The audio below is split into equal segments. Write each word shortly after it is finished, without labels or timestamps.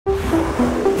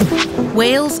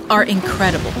Whales are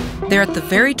incredible. They're at the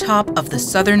very top of the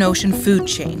Southern Ocean food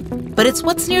chain. But it's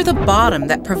what's near the bottom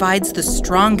that provides the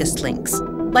strongest links,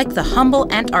 like the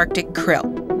humble Antarctic krill.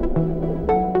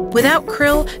 Without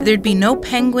krill, there'd be no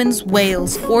penguins,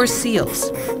 whales, or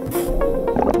seals.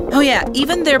 Oh yeah,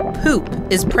 even their poop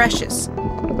is precious.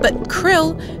 But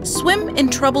krill swim in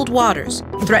troubled waters,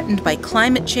 threatened by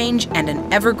climate change and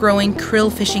an ever-growing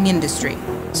krill fishing industry.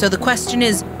 So the question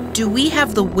is, do we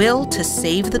have the will to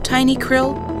save the tiny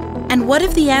krill? And what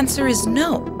if the answer is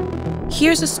no?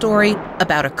 Here's a story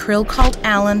about a krill called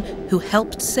Alan who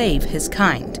helped save his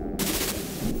kind.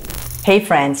 Hey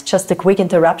friends, just a quick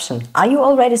interruption. Are you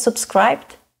already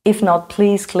subscribed? If not,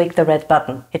 please click the red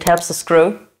button. It helps us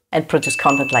grow and produce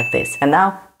content like this. And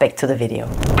now, back to the video.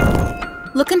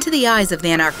 Look into the eyes of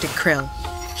the Antarctic krill.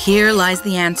 Here lies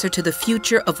the answer to the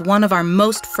future of one of our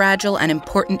most fragile and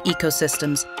important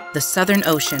ecosystems, the Southern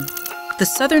Ocean. The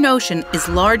Southern Ocean is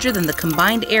larger than the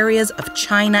combined areas of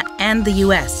China and the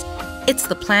US. It's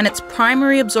the planet's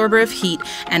primary absorber of heat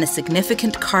and a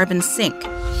significant carbon sink.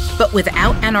 But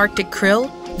without Antarctic krill,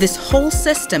 this whole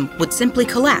system would simply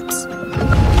collapse.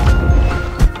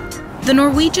 The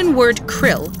Norwegian word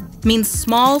krill means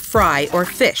small fry or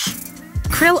fish.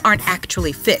 Krill aren't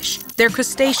actually fish. They're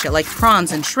crustacea like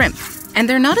prawns and shrimp. And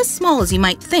they're not as small as you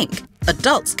might think.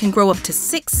 Adults can grow up to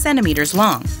 6 centimeters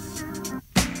long.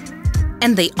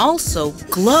 And they also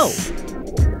glow.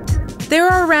 There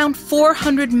are around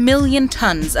 400 million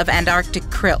tons of Antarctic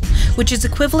krill, which is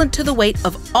equivalent to the weight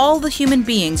of all the human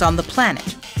beings on the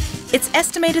planet. It's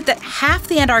estimated that half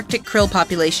the Antarctic krill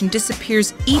population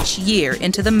disappears each year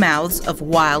into the mouths of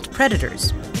wild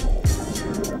predators.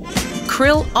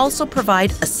 Krill also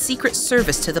provide a secret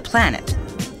service to the planet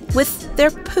with their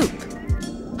poop.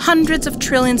 Hundreds of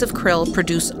trillions of krill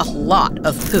produce a lot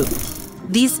of poop.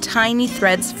 These tiny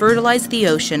threads fertilize the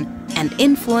ocean and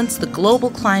influence the global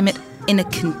climate in a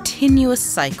continuous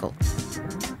cycle.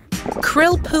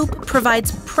 Krill poop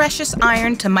provides precious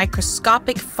iron to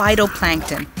microscopic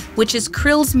phytoplankton, which is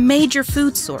krill's major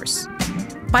food source.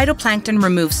 Phytoplankton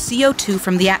removes CO2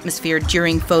 from the atmosphere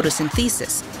during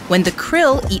photosynthesis. When the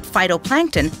krill eat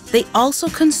phytoplankton, they also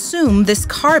consume this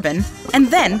carbon and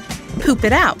then poop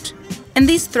it out. And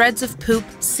these threads of poop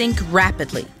sink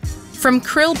rapidly. From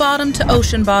krill bottom to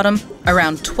ocean bottom,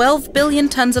 around 12 billion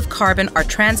tons of carbon are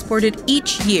transported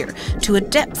each year to a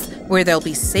depth where they'll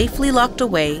be safely locked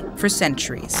away for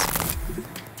centuries.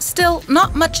 Still,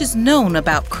 not much is known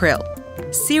about krill.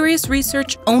 Serious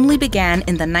research only began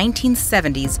in the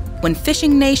 1970s when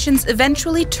fishing nations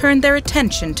eventually turned their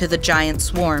attention to the giant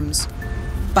swarms.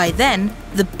 By then,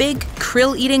 the big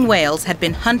krill-eating whales had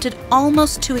been hunted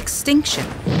almost to extinction.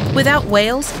 Without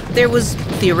whales, there was,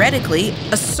 theoretically,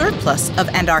 a surplus of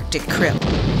Antarctic krill.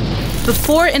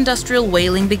 Before industrial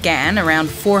whaling began, around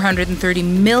 430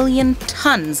 million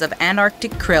tons of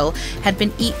Antarctic krill had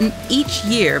been eaten each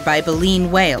year by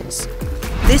baleen whales.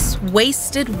 This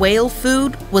wasted whale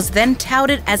food was then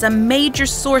touted as a major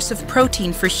source of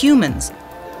protein for humans.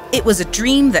 It was a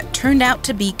dream that turned out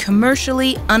to be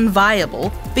commercially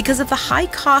unviable because of the high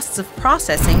costs of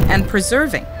processing and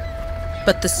preserving.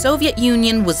 But the Soviet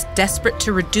Union was desperate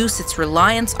to reduce its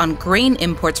reliance on grain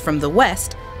imports from the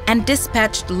West and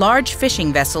dispatched large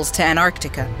fishing vessels to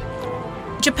Antarctica.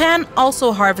 Japan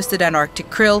also harvested Antarctic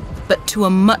krill, but to a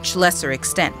much lesser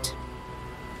extent.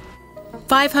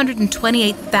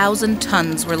 528,000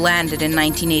 tons were landed in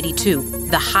 1982,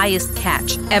 the highest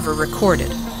catch ever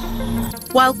recorded.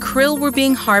 While krill were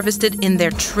being harvested in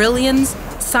their trillions,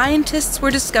 scientists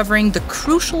were discovering the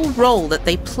crucial role that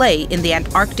they play in the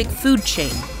Antarctic food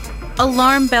chain.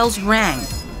 Alarm bells rang.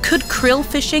 Could krill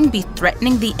fishing be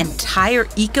threatening the entire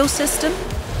ecosystem?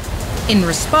 In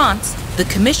response, the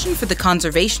Commission for the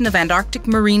Conservation of Antarctic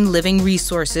Marine Living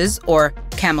Resources, or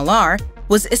CAMLR,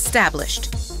 was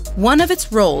established. One of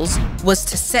its roles was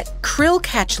to set krill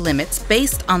catch limits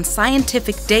based on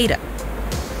scientific data.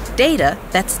 Data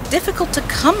that's difficult to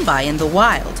come by in the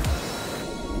wild.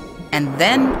 And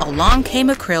then along came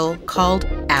a krill called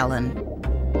Alan.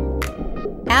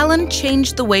 Alan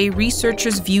changed the way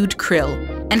researchers viewed krill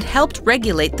and helped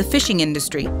regulate the fishing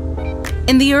industry.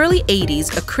 In the early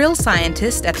 80s, a krill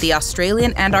scientist at the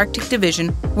Australian Antarctic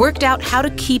Division worked out how to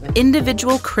keep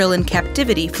individual krill in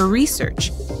captivity for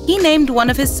research. He named one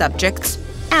of his subjects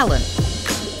Alan.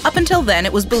 Up until then,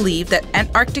 it was believed that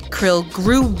Antarctic krill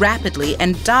grew rapidly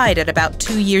and died at about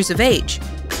 2 years of age.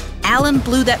 Alan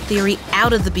blew that theory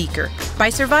out of the beaker by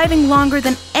surviving longer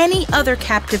than any other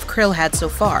captive krill had so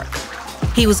far.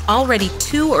 He was already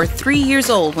 2 or 3 years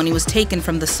old when he was taken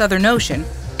from the Southern Ocean,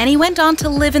 and he went on to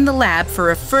live in the lab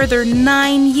for a further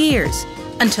 9 years.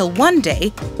 Until one day,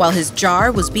 while his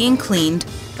jar was being cleaned,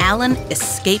 Alan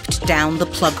escaped down the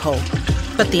plug hole.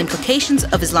 But the implications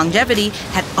of his longevity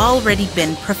had already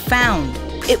been profound.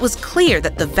 It was clear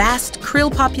that the vast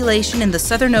krill population in the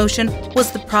Southern Ocean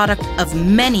was the product of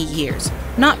many years,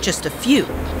 not just a few.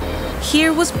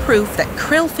 Here was proof that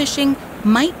krill fishing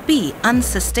might be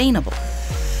unsustainable.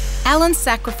 Alan's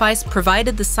sacrifice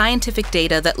provided the scientific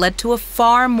data that led to a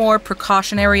far more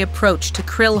precautionary approach to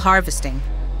krill harvesting.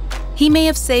 He may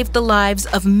have saved the lives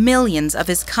of millions of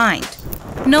his kind.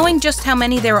 Knowing just how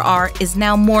many there are is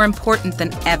now more important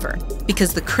than ever,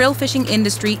 because the krill fishing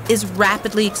industry is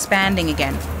rapidly expanding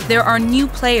again. There are new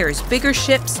players, bigger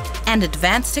ships, and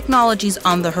advanced technologies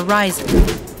on the horizon.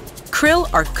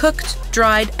 Krill are cooked,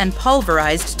 dried, and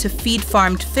pulverized to feed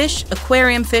farmed fish,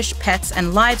 aquarium fish, pets,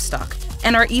 and livestock,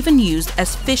 and are even used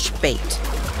as fish bait.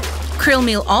 Krill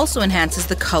meal also enhances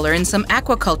the color in some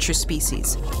aquaculture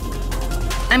species.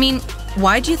 I mean,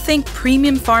 why do you think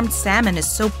premium farmed salmon is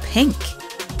so pink?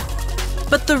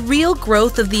 But the real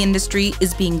growth of the industry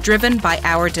is being driven by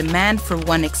our demand for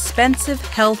one expensive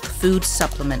health food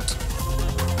supplement: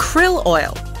 krill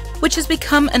oil, which has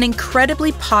become an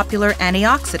incredibly popular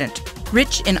antioxidant,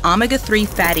 rich in omega-3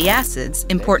 fatty acids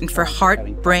important for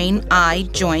heart, brain, eye,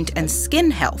 joint, and skin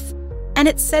health. And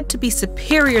it's said to be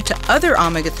superior to other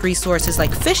omega-3 sources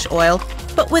like fish oil,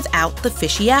 but without the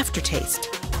fishy aftertaste.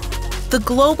 The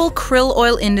global krill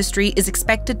oil industry is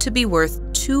expected to be worth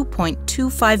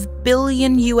 $2.25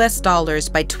 billion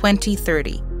by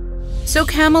 2030. So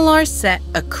Camelar set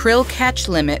a krill catch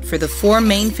limit for the 4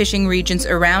 main fishing regions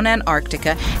around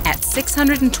Antarctica at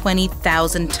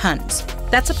 620,000 tons.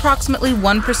 That's approximately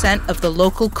 1% of the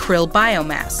local krill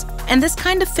biomass, and this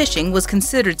kind of fishing was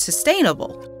considered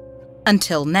sustainable.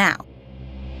 Until now.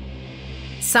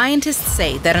 Scientists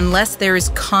say that unless there is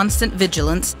constant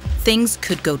vigilance, things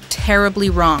could go terribly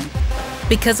wrong.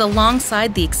 Because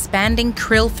alongside the expanding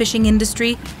krill fishing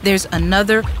industry, there's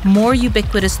another, more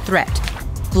ubiquitous threat: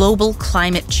 global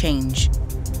climate change.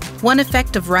 One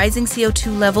effect of rising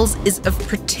CO2 levels is of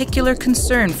particular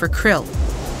concern for krill.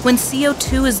 When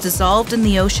CO2 is dissolved in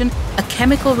the ocean, a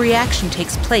chemical reaction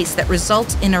takes place that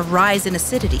results in a rise in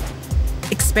acidity.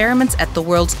 Experiments at the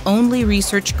world's only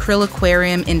research krill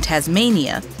aquarium in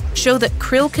Tasmania show that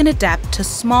krill can adapt to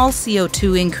small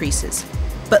CO2 increases,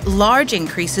 but large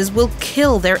increases will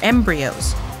kill their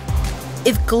embryos.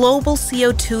 If global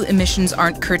CO2 emissions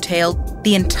aren't curtailed,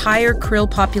 the entire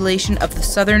krill population of the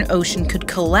Southern Ocean could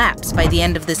collapse by the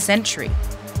end of this century.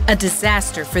 A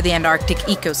disaster for the Antarctic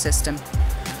ecosystem.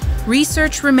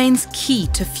 Research remains key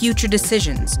to future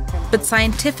decisions, but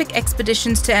scientific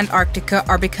expeditions to Antarctica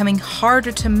are becoming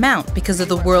harder to mount because of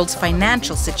the world's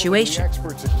financial situation.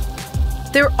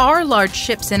 There are large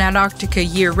ships in Antarctica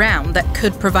year-round that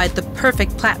could provide the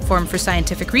perfect platform for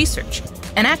scientific research.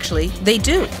 And actually, they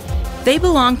do. They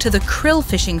belong to the krill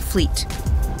fishing fleet.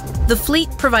 The fleet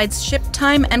provides ship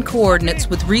time and coordinates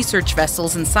with research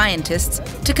vessels and scientists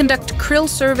to conduct krill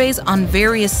surveys on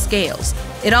various scales.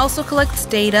 It also collects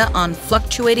data on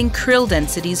fluctuating krill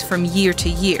densities from year to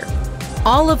year.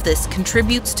 All of this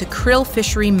contributes to krill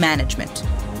fishery management.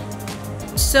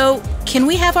 So, can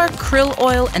we have our krill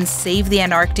oil and save the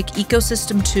Antarctic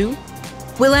ecosystem too?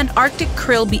 Will Antarctic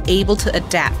krill be able to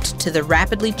adapt to the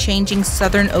rapidly changing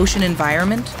Southern Ocean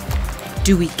environment?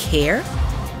 Do we care?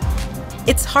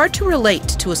 It's hard to relate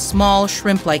to a small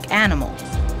shrimp-like animal.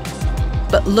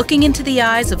 But looking into the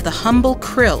eyes of the humble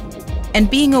krill and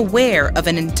being aware of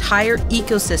an entire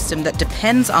ecosystem that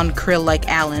depends on krill like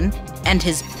Alan and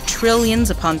his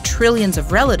trillions upon trillions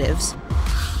of relatives,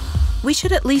 we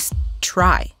should at least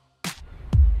try.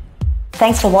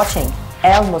 Thanks for watching.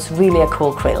 Alan was really a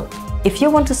cool krill. If you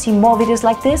want to see more videos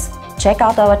like this, check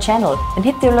out our channel and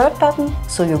hit the alert button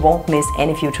so you won't miss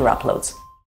any future uploads.